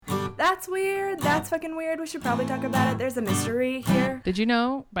That's weird. That's fucking weird. We should probably talk about it. There's a mystery here. Did you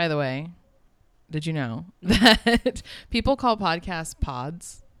know, by the way, that people call podcasts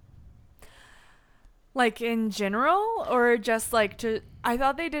pods? Like in general, or just like to... I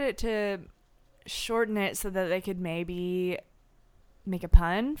thought they did it to shorten it so that they could maybe make a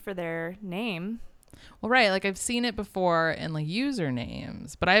pun for their name. Well, right. Like I've seen it before in like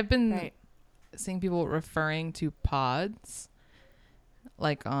usernames, but I've been seeing people referring to pods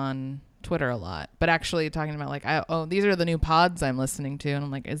like on Twitter a lot, but actually talking about like, these are the new pods I'm listening to. And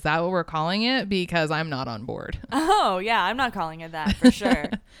I'm like, is that what we're calling it? Because I'm not on board. Oh yeah. I'm not calling it that for sure.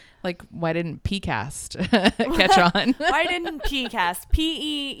 Like, why didn't PCast catch on? Why didn't PCast,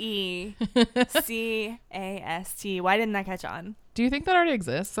 PEECAST, why didn't that catch on? Do you think that already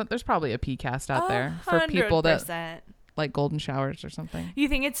exists? There's probably a PCast out there for people that like golden showers or something. You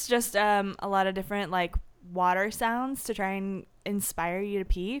think it's just a lot of different like water sounds to try and inspire you to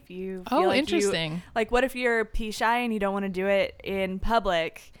pee? If you feel like interesting. Like, what if you're pee shy and you don't want to do it in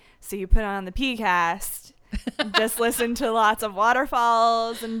public? So you put on the PCast. Just listen to lots of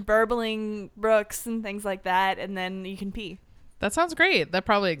waterfalls and burbling brooks and things like that, and then you can pee. That sounds great. That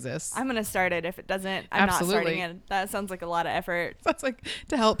probably exists. I'm gonna start it. If it doesn't, I'm Absolutely. not starting it. That sounds like a lot of effort. That's like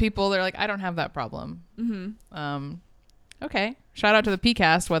to help people. They're like, I don't have that problem. Mm-hmm. Okay. Shout out to the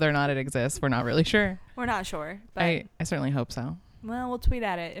PCast. Whether or not it exists, we're not really sure. We're not sure, but I certainly hope so. Well, we'll tweet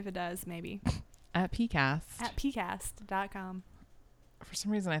at it if it does, maybe. At PCast. At pcast.com. For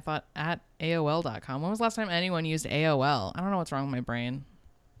some reason, I thought at AOL.com. When was the last time anyone used AOL? I don't know what's wrong with my brain.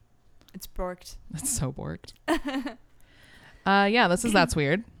 It's borked. It's so borked. Yeah, That's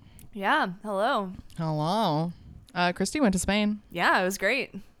Weird. Yeah. Hello. Christy went to Spain. Yeah, it was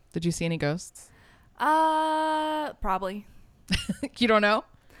great. Did you see any ghosts? Probably. You don't know?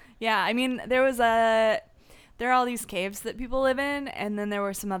 Yeah, I mean, there are all these caves that people live in, and then there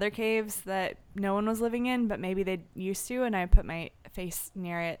were some other caves that no one was living in, but maybe they used to, and I put my face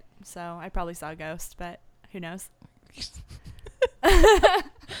near it, so I probably saw a ghost, but who knows?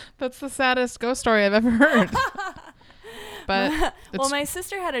 That's the saddest ghost story I've ever heard. But well, my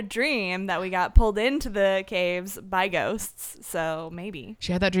sister had a dream that we got pulled into the caves by ghosts, so maybe.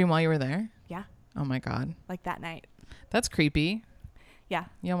 She had that dream while you were there? Yeah. Oh my God. Like that night. That's creepy. Yeah.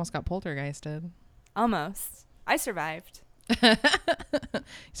 You almost got poltergeisted. Almost. I survived. You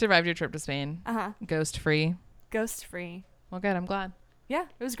survived your trip to Spain. Uh-huh. Ghost free. Ghost free. Well, good. I'm glad. Yeah,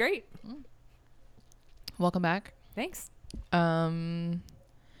 it was great. Welcome back. Thanks.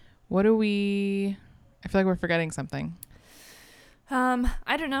 What do we... I feel like we're forgetting something.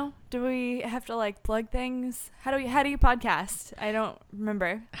 I don't know. Do we have to like plug things? How do you podcast? I don't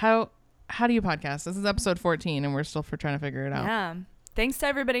remember. How do you podcast? This is episode 14 and we're still trying to figure it out. Yeah. Thanks to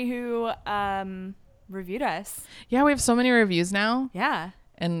everybody who reviewed us. Yeah, we have so many reviews now. Yeah.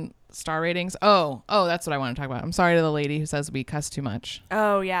 And star ratings. Oh, that's what I want to talk about. I'm sorry to the lady who says we cuss too much.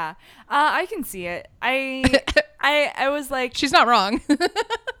 Oh yeah. I can see it. I was like, she's not wrong.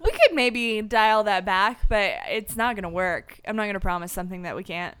 We could maybe dial that back, but it's not going to work. I'm not going to promise something that we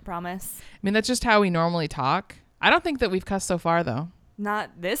can't promise. I mean, that's just how we normally talk. I don't think that we've cussed so far though.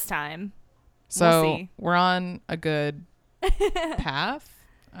 Not this time. So we'll see. We're on a good path.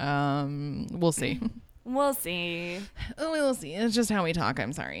 We'll see. We'll see. We'll see. It's just how we talk.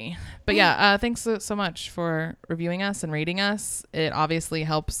 I'm sorry. But yeah, thanks so much for reviewing us and rating us. It obviously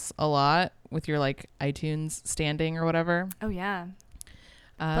helps a lot with your like iTunes standing or whatever. Oh, yeah.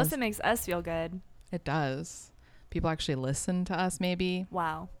 Plus it makes us feel good. It does. People actually listen to us maybe.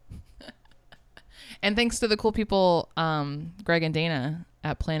 Wow. And thanks to the cool people, Greg and Dana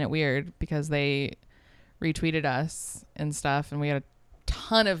at Planet Weird, because they retweeted us and stuff. And we had a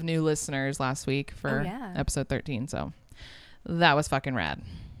ton of new listeners last week for episode 13. So that was fucking rad.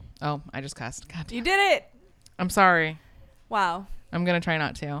 Oh, I just cussed. God. You did it. I'm sorry. Wow. I'm going to try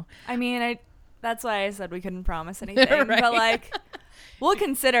not to. I mean, that's why I said we couldn't promise anything. Right. But like, we'll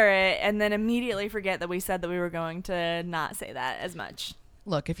consider it and then immediately forget that we said that we were going to not say that as much.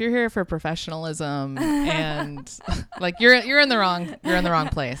 Look, if you're here for professionalism and like you're in the wrong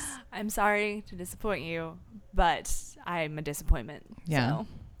place. I'm sorry to disappoint you, but I'm a disappointment. Yeah. So,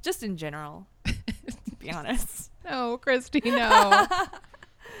 just in general, to be honest. No, Christy, no.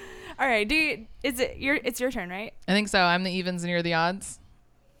 All right, it's your turn, right? I think so. I'm the evens and you're the odds.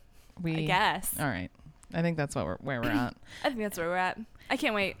 I guess. All right. I think that's where we're at. I think that's where we're at. I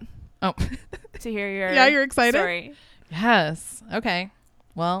can't wait. Oh. To hear your Yeah, you're excited? Story. Yes. Okay.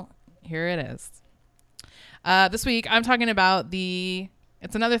 Well, here it is. This week I'm talking about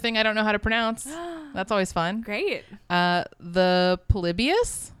it's another thing I don't know how to pronounce. That's always fun. Great. The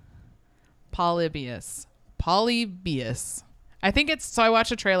Polybius. I think it's, so I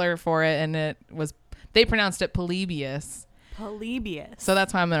watched a trailer for it and they pronounced it Polybius. Polybius. So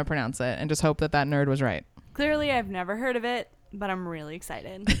that's how I'm going to pronounce it and just hope that nerd was right. Clearly, I've never heard of it, but I'm really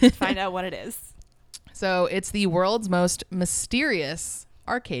excited to find out what it is. So it's the world's most mysterious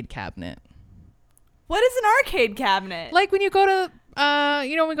arcade cabinet. What is an arcade cabinet? Like when you go to,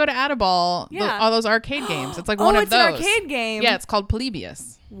 when we go to Adaball, all those arcade games. It's like one of those. Oh, it's an arcade game. Yeah, it's called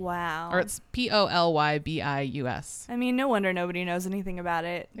Polybius. Wow. Or it's Polybius. I mean, no wonder nobody knows anything about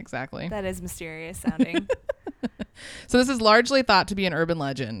it. Exactly. That is mysterious sounding. So this is largely thought to be an urban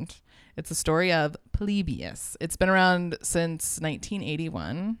legend. It's the story of Polybius. It's been around since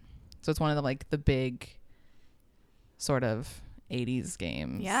 1981. So it's one of the big sort of 80s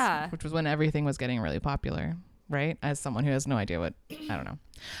games. Yeah. Which was when everything was getting really popular, right? As someone who has no idea what, I don't know.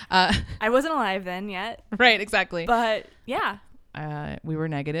 I wasn't alive then yet. Right, exactly. But yeah. We were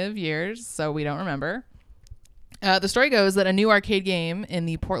negative years, so we don't remember. The story goes that a new arcade game in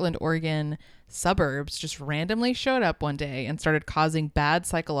the Portland, Oregon suburbs just randomly showed up one day and started causing bad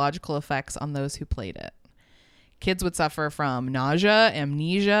psychological effects on those who played it. Kids would suffer from nausea,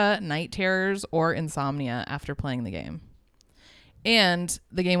 amnesia, night terrors, or insomnia after playing the game. And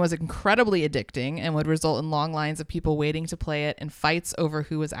the game was incredibly addicting and would result in long lines of people waiting to play it and fights over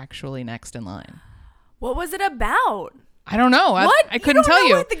who was actually next in line. What was it about? I don't know. What? I couldn't tell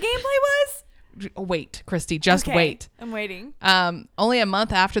you. What the gameplay was? Wait, Christy, just wait. I'm waiting. Only a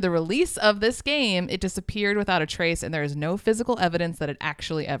month after the release of this game, it disappeared without a trace, and there is no physical evidence that it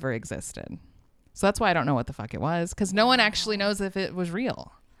actually ever existed. So that's why I don't know what the fuck it was, because no one actually knows if it was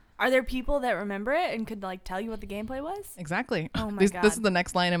real. Are there people that remember it and could tell you what the gameplay was? Exactly. Oh my God. This is the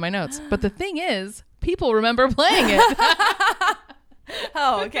next line in my notes. But the thing is, people remember playing it.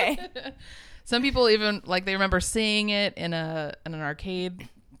 Oh, okay. Some people even they remember seeing it in an arcade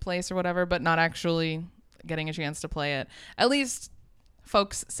place or whatever, but not actually getting a chance to play it. At least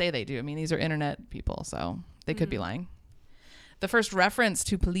folks say they do. I mean, these are internet people, so they could be lying. The first reference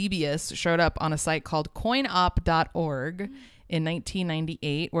to Polybius showed up on a site called coinop.org in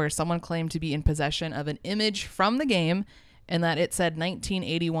 1998, where someone claimed to be in possession of an image from the game and that it said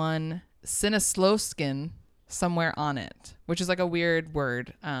 1981 Sinislowskin somewhere on it, which is a weird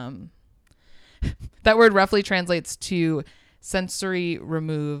word. That word roughly translates to sensory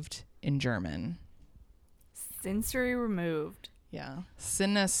removed in German. Sensory removed. Yeah.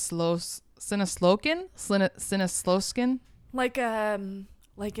 Sinislowskin? Sinislowskin? Like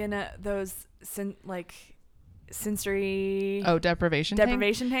in those sensory deprivation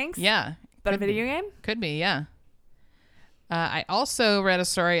tanks? Yeah. But a video game? Could be, yeah. I also read a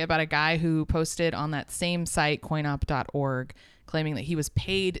story about a guy who posted on that same site, coinop.org, claiming that he was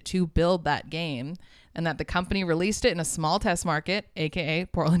paid to build that game and that the company released it in a small test market, aka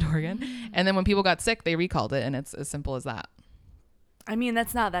Portland, Oregon. And then when people got sick, they recalled it, and it's as simple as that. I mean,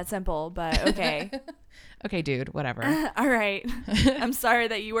 that's not that simple, but okay. Okay, dude, whatever. All right. I'm sorry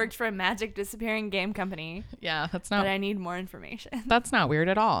that you worked for a magic disappearing game company. Yeah, that's not. But I need more information. That's not weird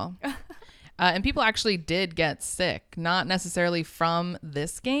at all. And people actually did get sick, not necessarily from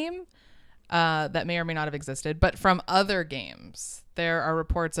this game that may or may not have existed, but from other games. There are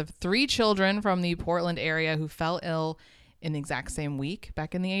reports of 3 children from the Portland area who fell ill in the exact same week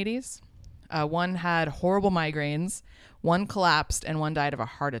back in the 80s. One had horrible migraines, one collapsed, and one died of a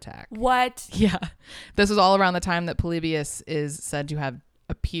heart attack. What? Yeah. This was all around the time that Polybius is said to have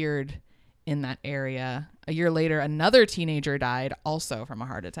appeared in that area. A year later, another teenager died also from a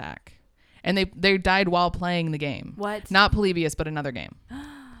heart attack. And they died while playing the game. What? Not Polybius, but another game.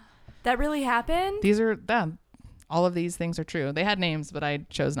 That really happened? These are them. All of these things are true. They had names, but I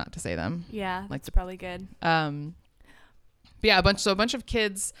chose not to say them. Yeah, that's probably good. But yeah, a bunch of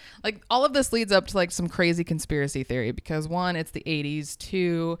kids, all of this leads up to some crazy conspiracy theory because 1, it's the 80s.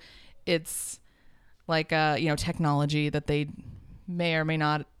 2, it's technology that they may or may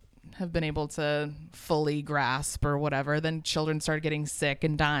not have been able to fully grasp or whatever. Then children started getting sick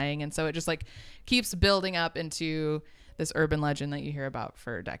and dying. And so it just keeps building up into this urban legend that you hear about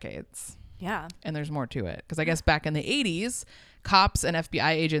for decades. Yeah. And there's more to it. Because I guess back in the 80s, cops and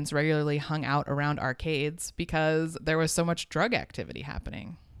FBI agents regularly hung out around arcades because there was so much drug activity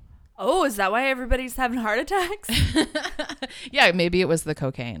happening. Oh, is that why everybody's having heart attacks? Yeah, maybe it was the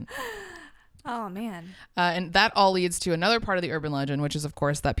cocaine. Oh, man. And that all leads to another part of the urban legend, which is, of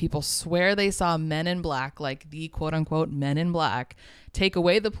course, that people swear they saw men in black, the quote-unquote men in black, take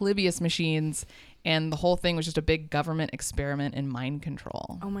away the Polybius machines, and the whole thing was just a big government experiment in mind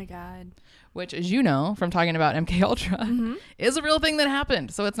control. Oh, my God. Which, as you know from talking about MKUltra, is a real thing that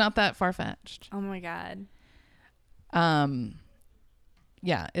happened. So it's not that far-fetched. Oh, my God.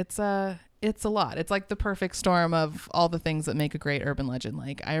 yeah, it's a lot. It's like the perfect storm of all the things that make a great urban legend.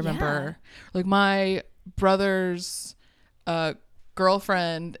 Like I remember like my brother's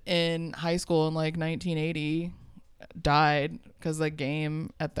girlfriend in high school in like 1980 died because the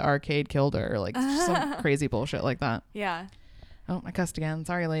game at the arcade killed her, like some crazy bullshit like that. Yeah. Oh, I cussed again.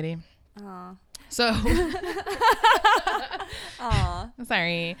 Sorry, lady. Aw. So Aw.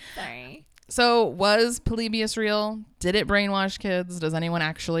 sorry. Sorry. So was Polybius real? Did it brainwash kids? Does anyone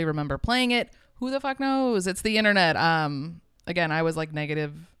actually remember playing it? Who the fuck knows? It's the internet. Again, I was like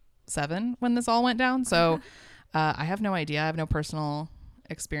 -7 when this all went down. So I have no idea. I have no personal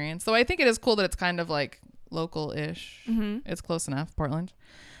experience. Though I think it is cool that it's kind of like local-ish. Mm-hmm. It's close enough, Portland.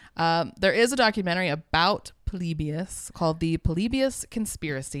 There is a documentary about Polybius called The Polybius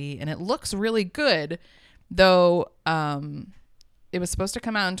Conspiracy, and it looks really good, though it was supposed to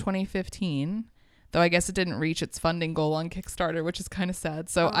come out in 2015, though I guess it didn't reach its funding goal on Kickstarter, which is kind of sad.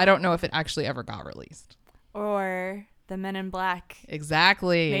 So I don't know if it actually ever got released. Or the Men in Black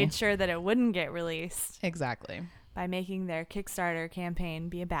Exactly. made sure that it wouldn't get released Exactly. by making their Kickstarter campaign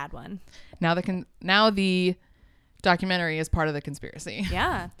be a bad one. Now the documentary is part of the conspiracy.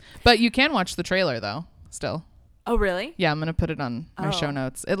 Yeah. But you can watch the trailer though, still. Oh, really? Yeah, I'm going to put it on my show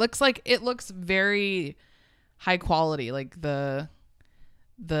notes. It looks very high quality, like the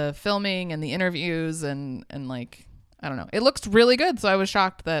filming and the interviews and like, I don't know. It looks really good. So I was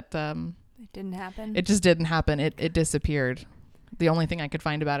shocked that It didn't happen. it just didn't happen. It disappeared. The only thing I could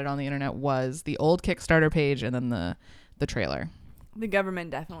find about it on the internet was the old Kickstarter page and then the trailer. The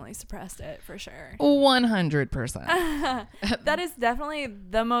government definitely suppressed it for sure. 100%. That is definitely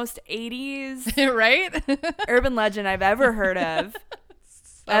the most 80s Right? urban legend I've ever heard of.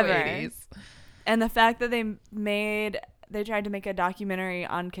 So Ever. 80s. And the fact that they tried to make a documentary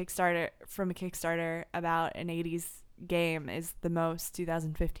on Kickstarter from a Kickstarter about an 80s game is the most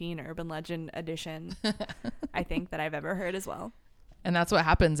 2015 urban legend edition I think that I've ever heard as well. And that's what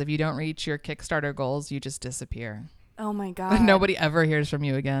happens if you don't reach your Kickstarter goals. You just disappear. Oh my God. Nobody ever hears from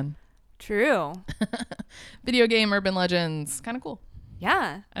you again. True. Video game urban legends. Kind of cool.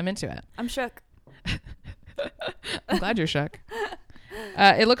 Yeah. I'm into it. I'm shook. I'm glad you're shook.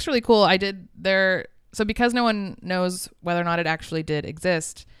 It looks really cool. So because no one knows whether or not it actually did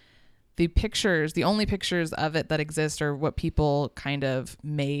exist, the only pictures of it that exist are what people kind of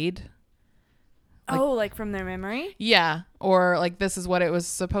made. Like from their memory? Yeah. Or like this is what it was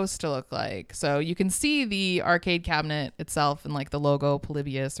supposed to look like. So you can see the arcade cabinet itself and like the logo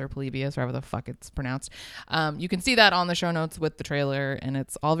Polybius or however the fuck it's pronounced. You can see that on the show notes with the trailer, and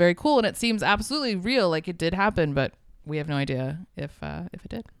it's all very cool and it seems absolutely real, like it did happen, but we have no idea if it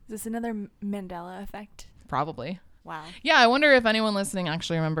did. Is this another Mandela effect? Probably. Wow. Yeah, I wonder if anyone listening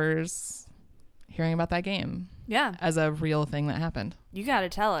actually remembers hearing about that game Yeah. as a real thing that happened. You got to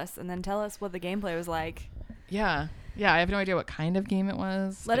tell us, and then tell us what the gameplay was like. Yeah. Yeah, I have no idea what kind of game it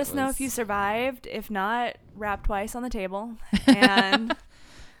was. Let us know if you survived. If not, rap twice on the table. And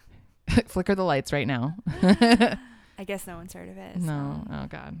flicker the lights right now. I guess no one's heard of it. No. So. Oh,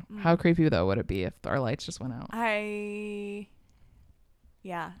 God. How creepy, though, would it be if our lights just went out?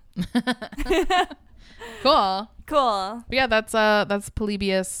 Yeah. Cool. Cool. But yeah, that's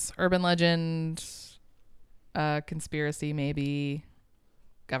Polybius, urban legend, conspiracy, maybe,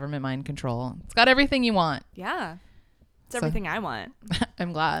 government mind control. It's got everything you want. Yeah. It's everything I want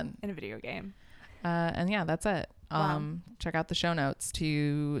I'm glad. in a video game. And yeah, that's it. Wow. Check out the show notes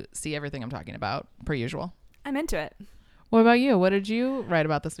to see everything I'm talking about, per usual. I'm into it. What about you? What did you write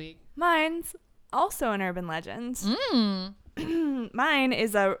about this week? Mine's also an urban legend. Mm. Mine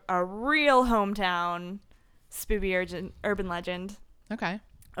is a real hometown spoopy urban legend. Okay.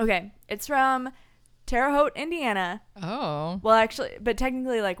 Okay. It's from Terre Haute, Indiana. Oh. Well, actually, but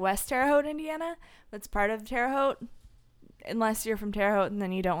technically like West Terre Haute, Indiana. That's part of Terre Haute. Unless you're from Terre Haute and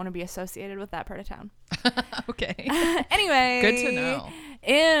then you don't want to be associated with that part of town. Okay. Anyway. Good to know.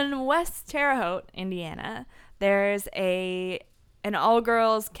 In West Terre Haute, Indiana, there's an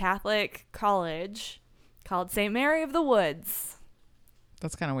all-girls Catholic college called St. Mary of the Woods.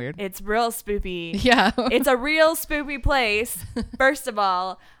 That's kind of weird. It's real spoopy. Yeah. It's a real spoopy place. First of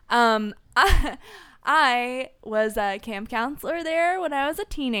all, I was a camp counselor there when I was a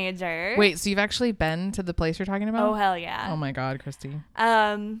teenager. Wait, so you've actually been to the place you're talking about? Oh, hell yeah. Oh my God, Christy.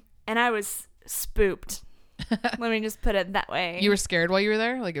 And I was spooked. Let me just put it that way. You were scared while you were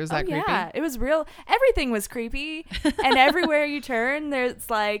there? Like it was that creepy? Yeah, it was real. Everything was creepy. And everywhere you turn, there's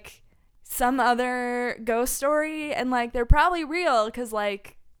like some other ghost story. And like they're probably real because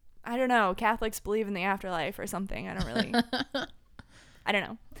like, I don't know, Catholics believe in the afterlife or something. I don't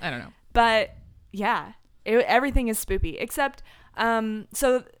know. But But yeah, everything is spoopy. Except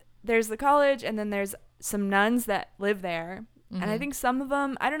So there's the college, and then there's some nuns that live there. Mm-hmm. And I think some of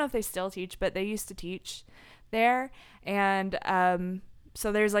them, I don't know if they still teach, but they used to teach there. And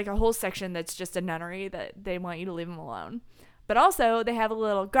so there's like a whole section that's just a nunnery that they want you to leave them alone. But also they have a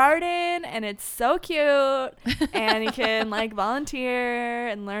little garden, and it's so cute. And you can like volunteer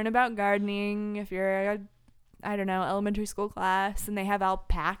and learn about gardening if you're I don't know, elementary school class. And they have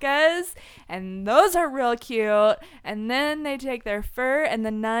alpacas, and those are real cute. And then they take their fur, and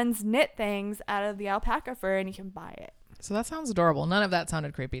the nuns knit things out of the alpaca fur, and you can buy it. So that sounds adorable. None of that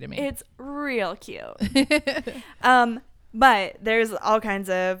sounded creepy to me. It's real cute. But there's all kinds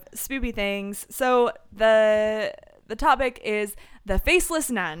of spoopy things. So the topic is the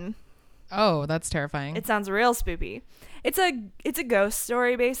Faceless Nun. Oh, that's terrifying. It sounds real spoopy. It's a ghost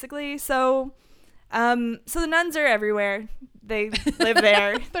story basically. So the nuns are everywhere. They live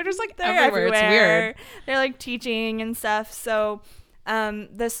there. They're just like They're everywhere. It's weird. They're like teaching and stuff. So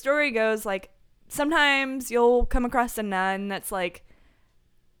the story goes like sometimes you'll come across a nun that's like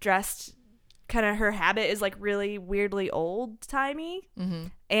dressed kind of, her habit is like really weirdly old timey. Mm-hmm.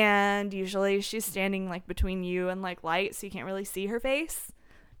 And usually she's standing like between you and like light, so you can't really see her face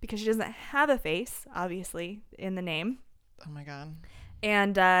because she doesn't have a face, obviously, in the name. Oh my God.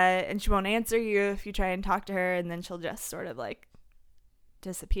 And she won't answer you if you try and talk to her, and then she'll just sort of like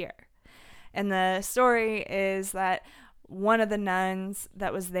disappear. And the story is that one of the nuns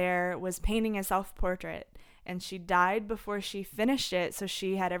that was there was painting a self-portrait, and she died before she finished it, so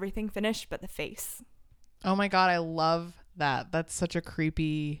she had everything finished but the face. Oh my God, I love that. That's such a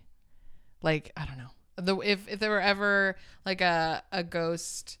creepy, like, I don't know. If there were ever like a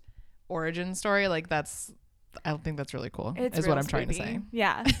ghost origin story, like that's, I don't think that's really cool. It's is what I'm trying to say.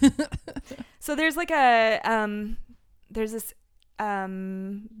 Yeah. So there's like there's this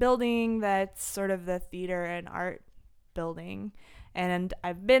building that's sort of the theater and art building, and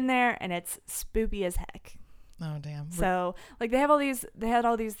I've been there, and it's spoopy as heck. Oh damn. So like they had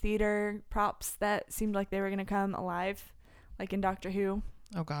all these theater props that seemed like they were gonna come alive, like in Doctor Who.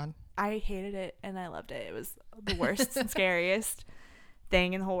 Oh God. I hated it and I loved it. It was the worst and scariest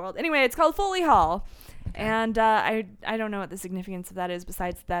thing in the whole world. Anyway, it's called Foley Hall. Okay. And I don't know what the significance of that is,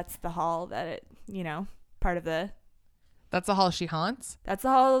 besides that's the hall that it, part of the... That's the hall she haunts? That's the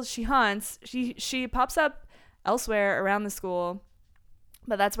hall she haunts. She pops up elsewhere around the school,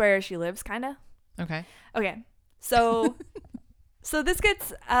 but that's where she lives, kind of. Okay. So this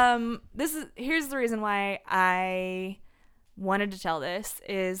gets here's the reason why I wanted to tell this,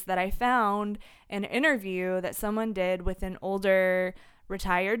 is that I found an interview that someone did with an older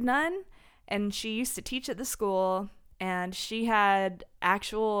retired nun, and she used to teach at the school, and she had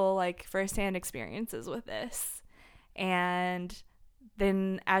actual like firsthand experiences with this. And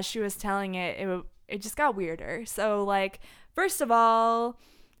then as she was telling it just got weirder. So like, first of all,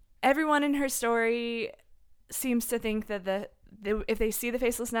 everyone in her story seems to think that if they see the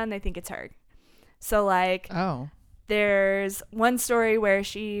Faceless Nun, they think it's her. So like, there's one story where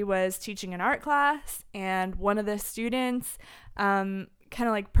she was teaching an art class, and one of the students kind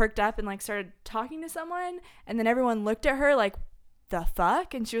of like perked up and like started talking to someone, and then everyone looked at her like, the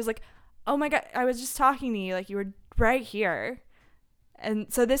fuck? And she was like, oh my God, I was just talking to you, like you were right here.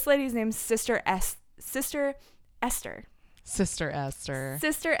 And so this lady's name's Sister Esther. Sister Esther.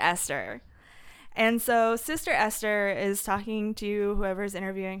 And so Sister Esther is talking to whoever's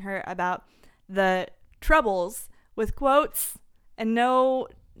interviewing her about the troubles, with quotes and no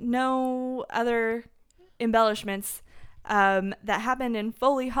other embellishments, that happened in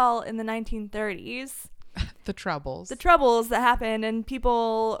Foley Hall in the 1930s. The troubles that happened, and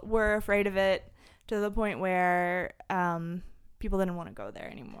people were afraid of it to the point where people didn't want to go there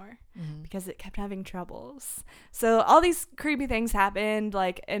anymore, because it kept having troubles. So all these creepy things happened,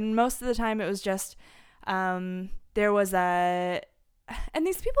 like, and most of the time it was just there was and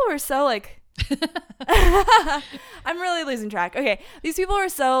these people were so like I'm really losing track. Okay, these people were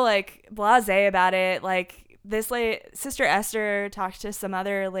so like blasé about it. Like this Sister Esther talked to some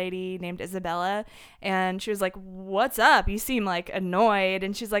other lady named Isabella, and she was like, what's up? You seem like annoyed.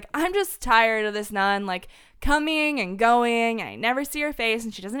 And she's like, I'm just tired of this nun like coming and going. I never see her face,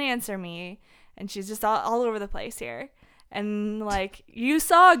 and she doesn't answer me, and she's just all over the place here. And like, you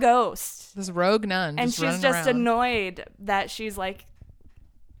saw a ghost, this rogue nun, and she's just annoyed that she's like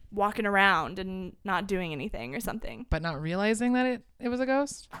walking around and not doing anything or something, but not realizing that it was a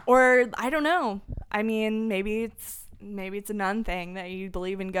ghost. Or I don't know, I mean, maybe it's a nun thing that you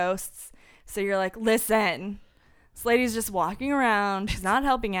believe in ghosts, so you're like, listen, this lady's just walking around, she's not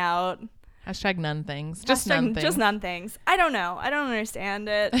helping out. Hashtag nun things. Just nun things. Just nun things. I don't know. I don't understand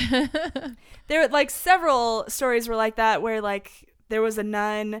it. There like several stories were like that where like there was a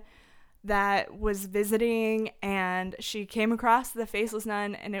nun that was visiting and she came across the faceless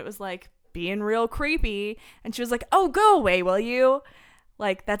nun and it was like being real creepy and she was like, "Oh, go away, will you?"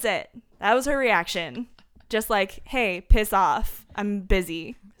 Like, that's it. That was her reaction. Just like, "Hey, piss off. I'm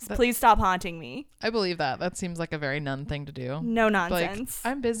busy. Please stop haunting me." I believe that. That seems like a very nun thing to do. No nonsense.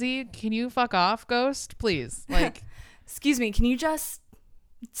 Like, I'm busy. Can you fuck off, ghost? Please. Like, excuse me, can you just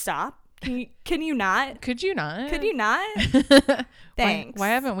stop? Can you not? Could you not? Could you not? Thanks. Why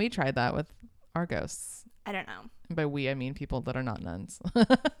haven't we tried that with our ghosts? I don't know. And by we, I mean people that are not nuns.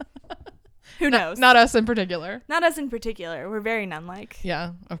 Who knows? Not us in particular. Not us in particular. We're very nun-like.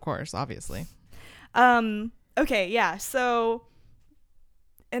 Yeah, of course, obviously. Okay, yeah. So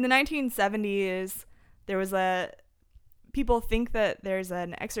in the 1970s, there was people think that there's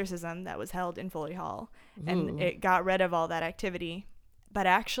an exorcism that was held in Foley Hall and it got rid of all that activity. But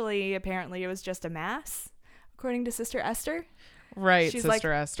actually, apparently it was just a mass, according to Sister Esther. Right, She's Sister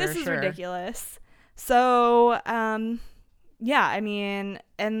like, Esther. This is sure. ridiculous. So, yeah, I mean,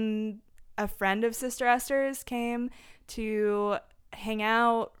 and a friend of Sister Esther's came to hang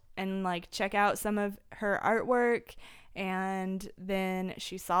out and like check out some of her artwork, and then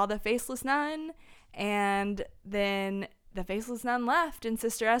she saw the Faceless Nun, and then the Faceless Nun left, and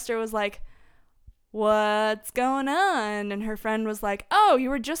Sister Esther was like, "What's going on?" And her friend was like, "Oh, you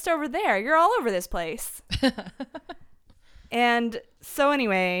were just over there. You're all over this place." And so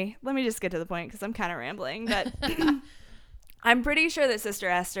anyway, let me just get to the point because I'm kind of rambling, but I'm pretty sure that Sister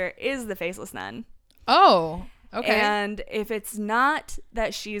Esther is the Faceless Nun. Oh, okay. And if it's not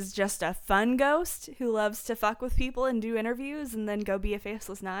that she's just a fun ghost who loves to fuck with people and do interviews and then go be a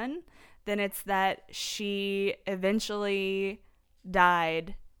Faceless Nun, then it's that she eventually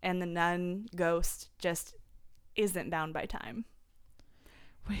died and the nun ghost just isn't bound by time.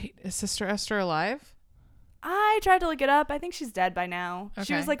 Wait, is Sister Esther alive? I tried to look it up. I think she's dead by now. Okay.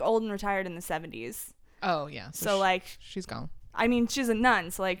 She was like old and retired in the 70s. Oh, yeah. So like she's gone. I mean, she's a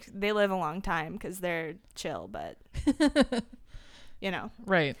nun, so like they live a long time because they're chill, but you know.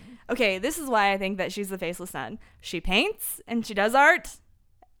 Right. Okay, this is why I think that she's the Faceless Nun. She paints and she does art,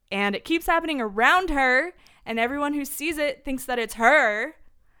 and it keeps happening around her, and everyone who sees it thinks that it's her.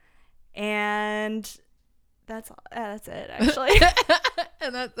 And that's it, actually.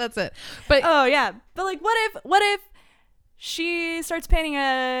 And that's it. But oh yeah, but like, what if she starts painting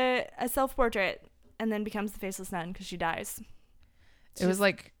a self-portrait and then becomes the Faceless Nun because she dies? It was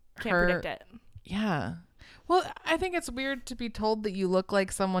like can't predict it. Yeah. Well, I think it's weird to be told that you look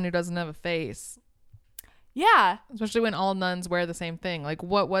like someone who doesn't have a face. Yeah. Especially when all nuns wear the same thing. Like,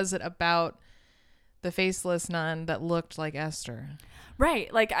 what was it about the Faceless Nun that looked like Esther?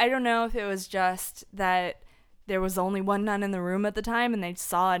 Right. Like, I don't know if it was just that there was only one nun in the room at the time and they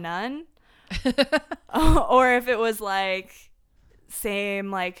saw a nun. Or if it was like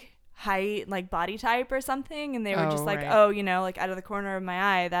same like height, like body type or something, and they were just like, right. "Oh, you know, like out of the corner of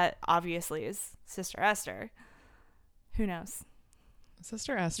my eye, that obviously is Sister Esther." Who knows?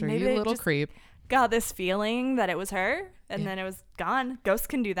 Sister Esther, Maybe you they little just creep. Got this feeling that it was her, and then it was gone. Ghosts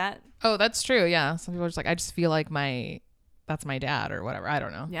can do that. Oh, that's true. Yeah, some people are just like, I just feel like that's my dad or whatever. I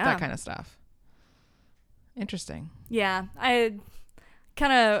don't know. Yeah, that kind of stuff. Interesting. Yeah, I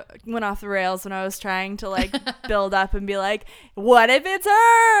kind of went off the rails when I was trying to like build up and be like, what if it's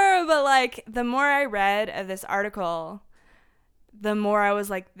her? But like the more I read of this article, the more I was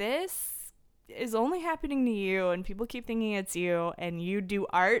like, this is only happening to you, and people keep thinking it's you, and you do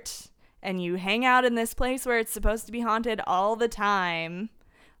art and you hang out in this place where it's supposed to be haunted all the time.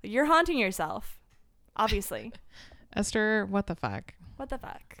 You're haunting yourself, obviously. Esther, what the fuck? What the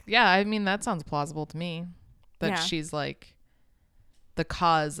fuck? Yeah, I mean, that sounds plausible to me. That she's like the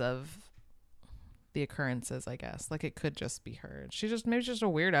cause of the occurrences, I guess. Like, it could just be her. Maybe she's just a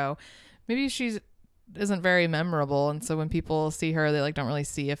weirdo. Maybe she isn't very memorable, and so when people see her, they like don't really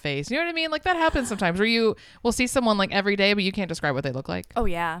see a face. You know what I mean? Like, that happens sometimes where you will see someone like every day, but you can't describe what they look like. Oh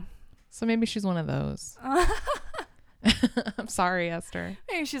yeah. So maybe she's one of those. I'm sorry, Esther.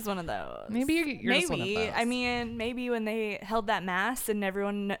 Maybe she's one of those. Maybe you're just one of those. I mean, maybe when they held that mass and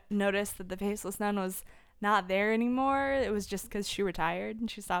everyone noticed that the Faceless Nun was not there anymore, it was just because she retired and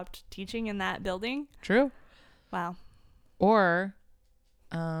she stopped teaching in that building. True. Wow. Or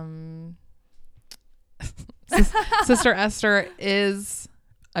Sister Esther is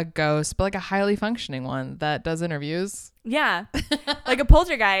a ghost, but like a highly functioning one that does interviews. Yeah. Like a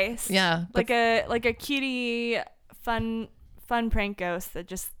poltergeist. Yeah. Like a cutie fun prank ghost that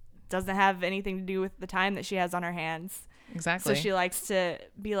just doesn't have anything to do with the time that she has on her hands. Exactly. So she likes to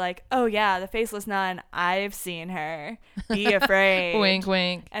be like, oh yeah, the faceless nun, I've seen her. Be afraid. Wink,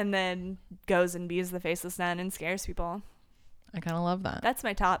 wink. And then goes and bees the faceless nun and scares people. I kind of love that. That's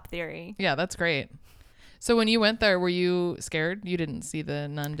my top theory. Yeah, that's great. So when you went there, were you scared? You didn't see the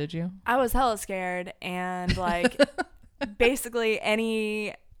nun, did you? I was hella scared, and like basically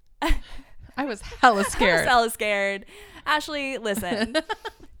any I was hella scared. I was hella scared. Ashley, listen.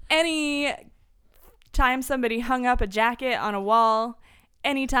 Any time somebody hung up a jacket on a wall,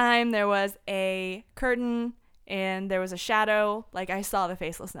 anytime there was a curtain and there was a shadow, like I saw the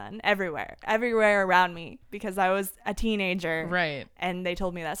faceless nun everywhere around me because I was a teenager. Right. And they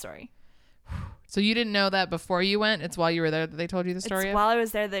told me that story. So you didn't know that before you went? It's while you were there that they told you the story? While I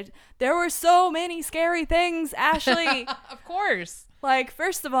was there, there were so many scary things, Ashley. Of course. Like,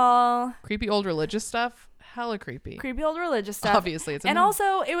 first of all, creepy old religious stuff. Hella creepy. Creepy old religious stuff. Obviously. And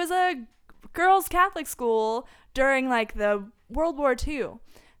also, it was a girls' Catholic school during, like, the World War II.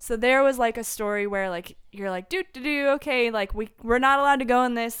 So there was, like, a story where, like, you're like, okay, like, we're not allowed to go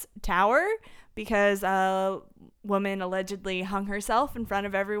in this tower because a woman allegedly hung herself in front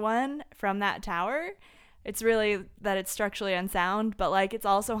of everyone from that tower. It's really that it's structurally unsound, but, like, it's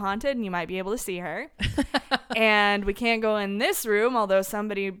also haunted and you might be able to see her. And we can't go in this room, although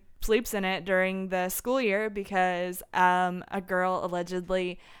somebody sleeps in it during the school year because a girl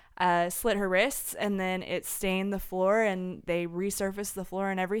allegedly slit her wrists and then it stained the floor and they resurfaced the floor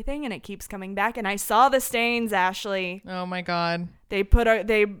and everything and it keeps coming back. And I saw the stains, Ashley. Oh my God.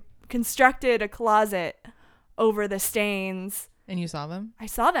 They constructed a closet over the stains. And you saw them? I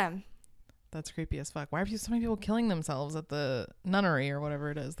saw them. That's creepy as fuck. Why are so many people killing themselves at the nunnery or whatever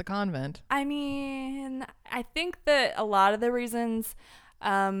it is, the convent? I mean, I think that a lot of the reasons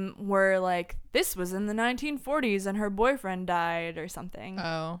were like, this was in the 1940s and her boyfriend died or something.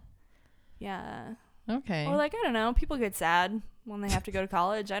 Oh. Yeah. Okay. Or like, I don't know, people get sad when they have to go to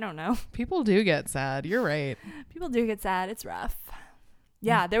college. I don't know. People do get sad. You're right. People do get sad. It's rough.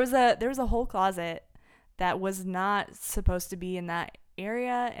 Yeah, there was a whole closet that was not supposed to be in that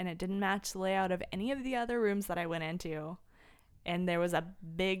area and it didn't match the layout of any of the other rooms that I went into. And there was a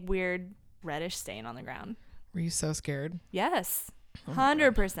big weird reddish stain on the ground. Were you so scared? Yes.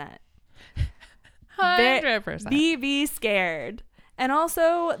 100%. 100%. Be scared. And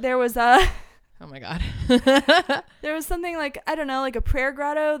also there was a oh my God. there was something like, I don't know, like a prayer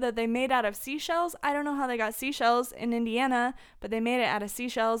grotto that they made out of seashells. I don't know how they got seashells in Indiana, but they made it out of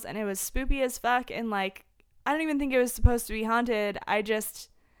seashells and it was spoopy as fuck. And like, I don't even think it was supposed to be haunted. I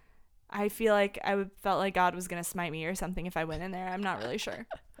feel like felt like God was going to smite me or something if I went in there. I'm not really sure.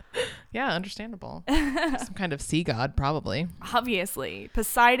 Yeah, understandable. Some kind of sea god, probably. Obviously.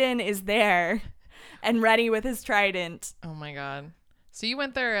 Poseidon is there and ready with his trident. Oh my God. So you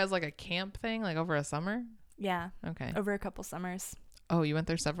went there as like a camp thing, like over a summer? Yeah. Okay. Over a couple summers. Oh, you went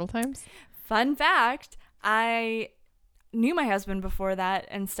there several times? Fun fact, I knew my husband before that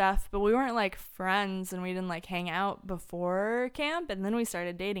and stuff, but we weren't like friends and we didn't like hang out before camp, and then we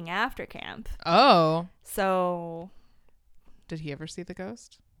started dating after camp. Oh. So did he ever see the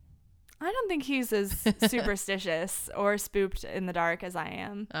ghost? I don't think he's as superstitious or spooked in the dark as I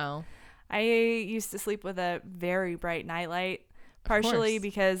am. Oh. I used to sleep with a very bright nightlight, partially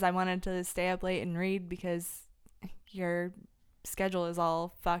because I wanted to stay up late and read because your schedule is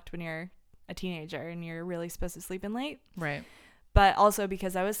all fucked when you're a teenager and you're really supposed to sleep in late. Right. But also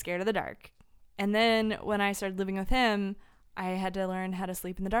because I was scared of the dark. And then when I started living with him, I had to learn how to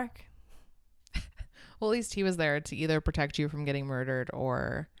sleep in the dark. Well, at least he was there to either protect you from getting murdered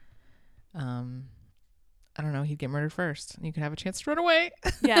or, I don't know, he'd get murdered first. And you could have a chance to run away.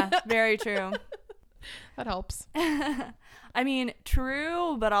 Yeah, very true. That helps. I mean,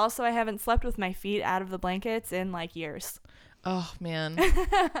 true, but also I haven't slept with my feet out of the blankets in like years. Oh, man.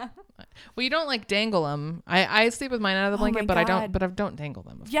 Well, you don't like dangle them. I sleep with mine out of the blanket, but God. I don't dangle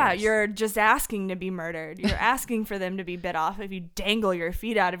them. Of Yeah, course. you're just asking to be murdered. You're asking for them to be bit off if you dangle your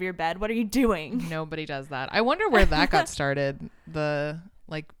feet out of your bed. What are you doing? Nobody does that. I wonder where that got started. The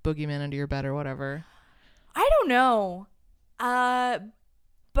like boogeyman under your bed or whatever. I don't know.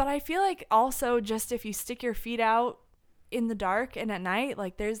 But I feel like also just if you stick your feet out in the dark and at night,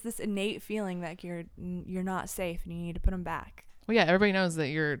 like there's this innate feeling that you're not safe and you need to put them back. Well, yeah, everybody knows that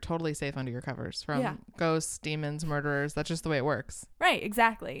you're totally safe under your covers from ghosts, demons, murderers. That's just the way it works. Right,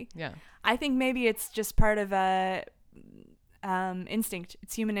 exactly. Yeah. I think maybe it's just part of a instinct.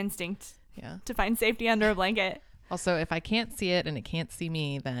 It's human instinct. Yeah. To find safety under a blanket. Also, if I can't see it and it can't see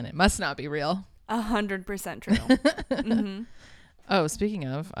me, then it must not be real. 100% true. Mm-hmm. Oh, speaking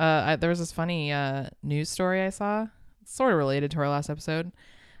of, there was this funny news story I saw, sort of related to our last episode.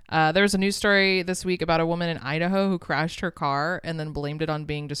 There was a news story this week about a woman in Idaho who crashed her car and then blamed it on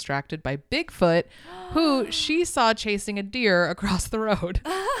being distracted by Bigfoot, who she saw chasing a deer across the road.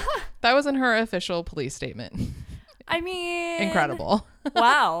 That was in her official police statement. I mean, Incredible.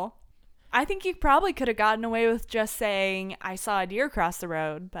 Wow. I think you probably could have gotten away with just saying, I saw a deer cross the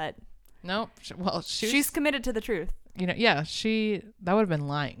road, but nope. Well, she's committed to the truth. You know, yeah, that would have been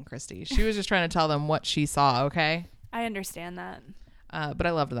lying, Christy. She was just trying to tell them what she saw, okay? I understand that. But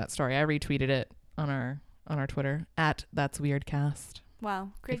I loved that story. I retweeted it on our Twitter at That's Weirdcast.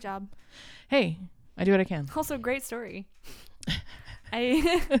 Wow, great job. Hey, I do what I can. Also, great story. I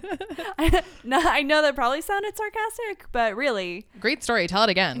know that probably sounded sarcastic, but really. Great story. Tell it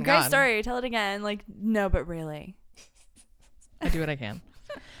again. Great story. Tell it again. Like, no, but really. I do what I can.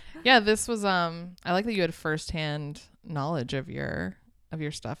 Yeah, this was I like that you had firsthand knowledge of your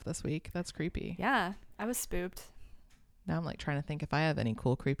stuff this week. That's creepy. Yeah, I was spooked. Now I'm like trying to think if I have any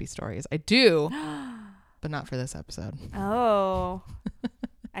cool creepy stories. I do, but not for this episode. Oh.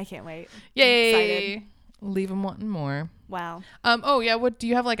 I can't wait. Yay. Leave them wanting more. Wow. Oh yeah, what do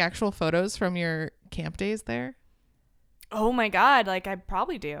you have, like actual photos from your camp days there? Oh my god, like I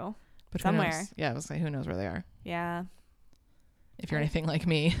probably do. But somewhere. Yeah, I was like, who knows where they are? Yeah. If you're anything like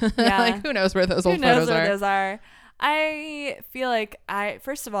me. Yeah. Like, who knows where those old photos are? Those are. I feel like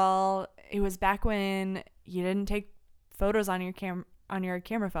first of all, it was back when you didn't take photos on your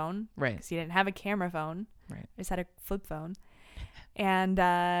camera phone. Right. Because you didn't have a camera phone. Right. I just had a flip phone. And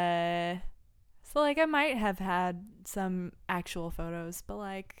so like I might have had some actual photos, but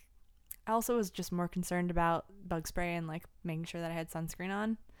like I also was just more concerned about bug spray and like making sure that I had sunscreen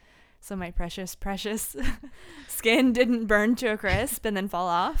on. So my precious skin didn't burn to a crisp and then fall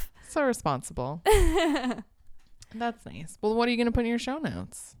off. So responsible. That's nice. Well, what are you going to put in your show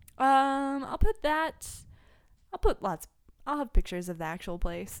notes? I'll have pictures of the actual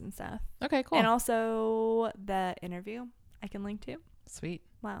place and stuff. Okay, cool. And also the interview I can link to. Sweet.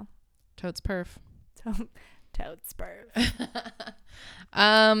 Wow. Totes perf. Totes perf.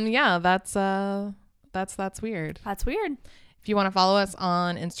 Yeah, that's weird. That's weird. If you want to follow us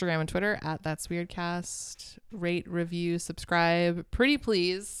on Instagram and Twitter at That's Weirdcast, rate, review, subscribe, pretty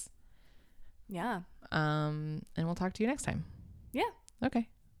please. Yeah. And we'll talk to you next time. Yeah. Okay.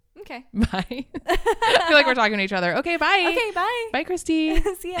 Okay. Bye. I feel like we're talking to each other. Okay, bye. Okay, bye. Bye, Christy.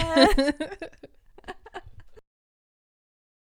 See ya.